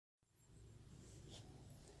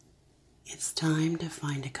It's time to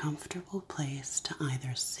find a comfortable place to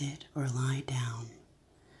either sit or lie down.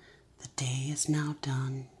 The day is now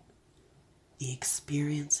done. The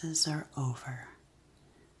experiences are over.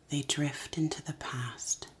 They drift into the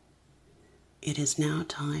past. It is now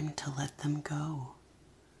time to let them go.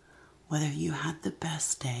 Whether you had the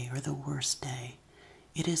best day or the worst day,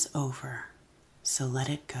 it is over, so let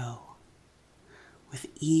it go. With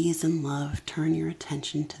ease and love, turn your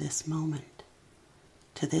attention to this moment,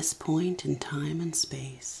 to this point in time and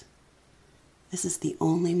space. This is the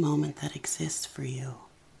only moment that exists for you.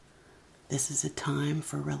 This is a time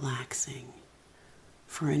for relaxing,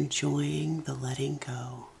 for enjoying the letting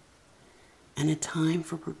go, and a time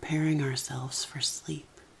for preparing ourselves for sleep.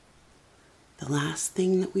 The last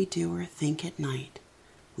thing that we do or think at night,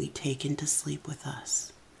 we take into sleep with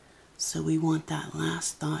us. So we want that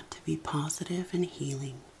last thought to be positive and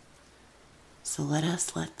healing. So let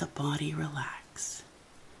us let the body relax.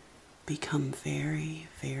 Become very,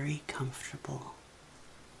 very comfortable.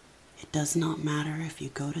 It does not matter if you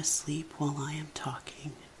go to sleep while I am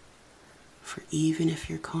talking. For even if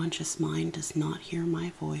your conscious mind does not hear my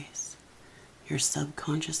voice, your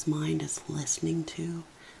subconscious mind is listening to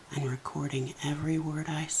and recording every word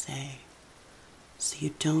I say, so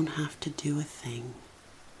you don't have to do a thing.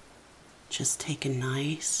 Just take a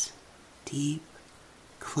nice, deep,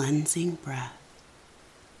 cleansing breath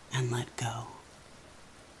and let go.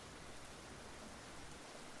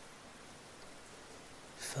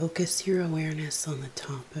 Focus your awareness on the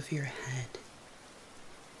top of your head.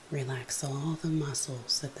 Relax all the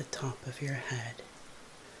muscles at the top of your head.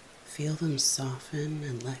 Feel them soften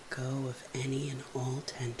and let go of any and all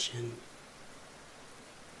tension.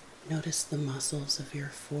 Notice the muscles of your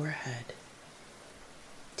forehead.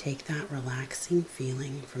 Take that relaxing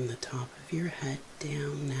feeling from the top of your head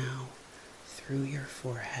down now through your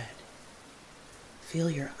forehead. Feel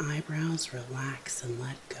your eyebrows relax and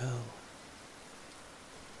let go.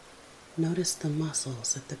 Notice the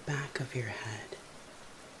muscles at the back of your head.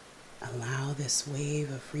 Allow this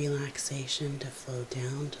wave of relaxation to flow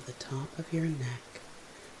down to the top of your neck,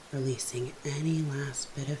 releasing any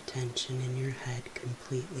last bit of tension in your head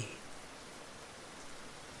completely.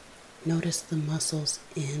 Notice the muscles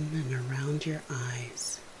in and around your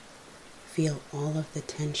eyes. Feel all of the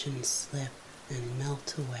tension slip and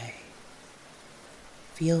melt away.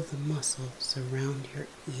 Feel the muscles around your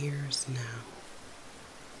ears now.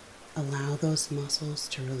 Allow those muscles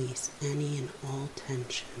to release any and all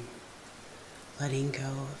tension, letting go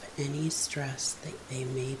of any stress that they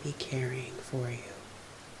may be carrying for you.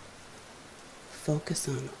 Focus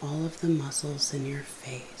on all of the muscles in your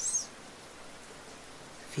face.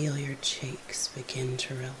 Feel your cheeks begin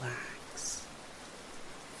to relax.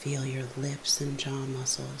 Feel your lips and jaw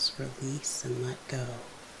muscles release and let go.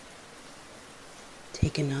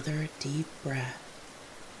 Take another deep breath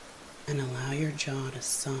and allow your jaw to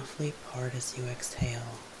softly part as you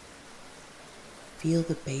exhale. Feel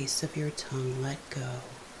the base of your tongue let go,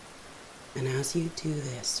 and as you do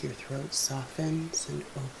this, your throat softens and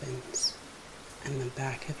opens, and the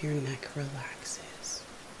back of your neck relaxes.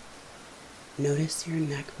 Notice your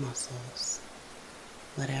neck muscles.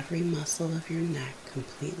 Let every muscle of your neck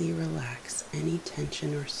completely relax any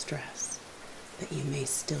tension or stress that you may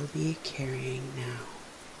still be carrying now.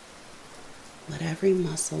 Let every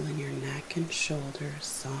muscle in your neck and shoulders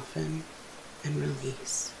soften and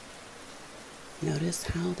release. Notice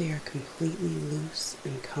how they are completely loose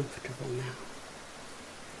and comfortable now.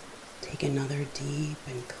 Take another deep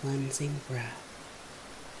and cleansing breath.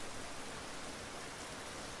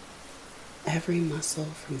 Every muscle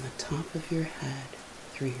from the top of your head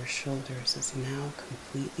through your shoulders is now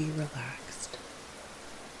completely relaxed.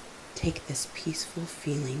 Take this peaceful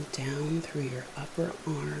feeling down through your upper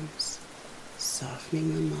arms,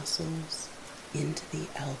 softening the muscles into the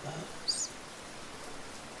elbows.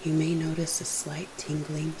 You may notice a slight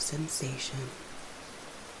tingling sensation.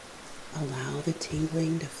 Allow the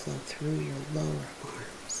tingling to flow through your lower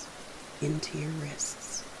arms, into your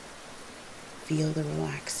wrists. Feel the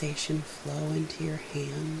relaxation flow into your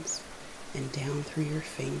hands and down through your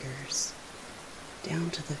fingers,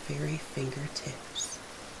 down to the very fingertips.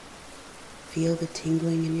 Feel the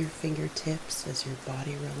tingling in your fingertips as your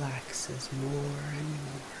body relaxes more and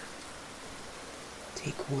more.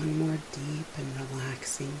 Take one more deep and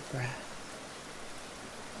relaxing breath.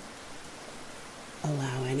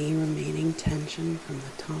 Allow any remaining tension from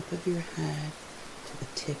the top of your head to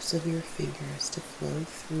the tips of your fingers to flow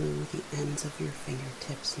through the ends of your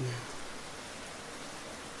fingertips now.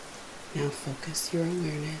 Now focus your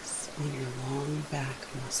awareness on your long back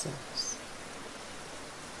muscles.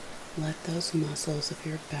 Let those muscles of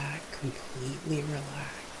your back completely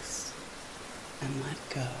relax. and let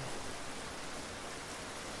go.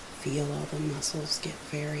 Feel all the muscles get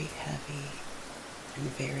very heavy and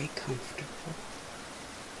very comfortable.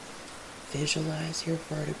 Visualize your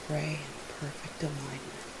vertebrae in perfect alignment.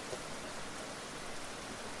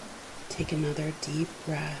 Take another deep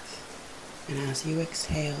breath, and as you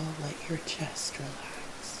exhale, let your chest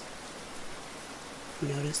relax.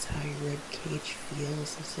 Notice how your rib cage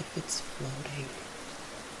feels as if it's floating.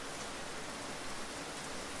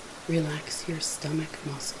 Relax your stomach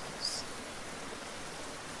muscles.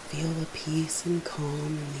 Feel the peace and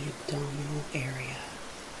calm in the abdominal area.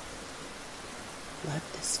 Let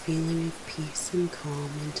this feeling of peace and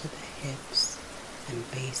calm into the hips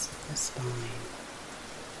and base of the spine.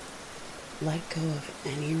 Let go of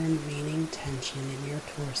any remaining tension in your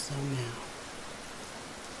torso now.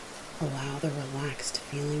 Allow the relaxed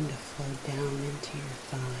feeling to flow down into your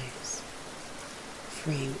thighs,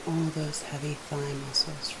 freeing all those heavy thigh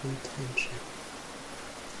muscles from tension.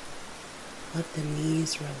 Let the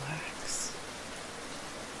knees relax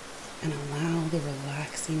and allow the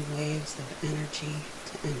relaxing waves of energy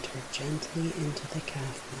to enter gently into the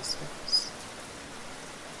calf muscles.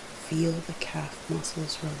 Feel the calf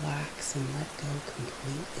muscles relax and let go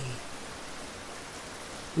completely.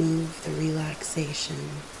 Move the relaxation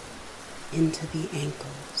into the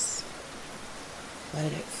ankles.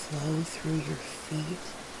 Let it flow through your feet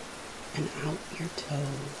and out your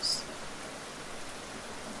toes.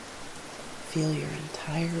 Feel your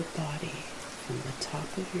entire body from the top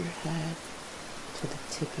of your head to the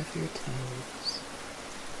tip of your toes.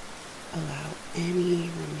 Allow any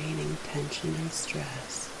remaining tension and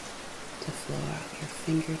stress to flow out your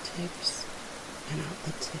fingertips and out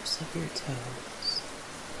the tips of your toes.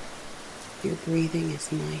 Your breathing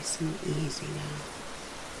is nice and easy now.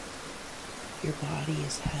 Your body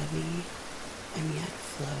is heavy and yet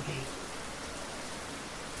floating.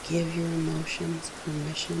 Give your emotions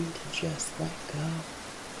permission to just let go.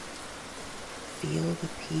 Feel the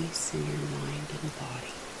peace in your mind and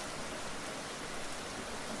body.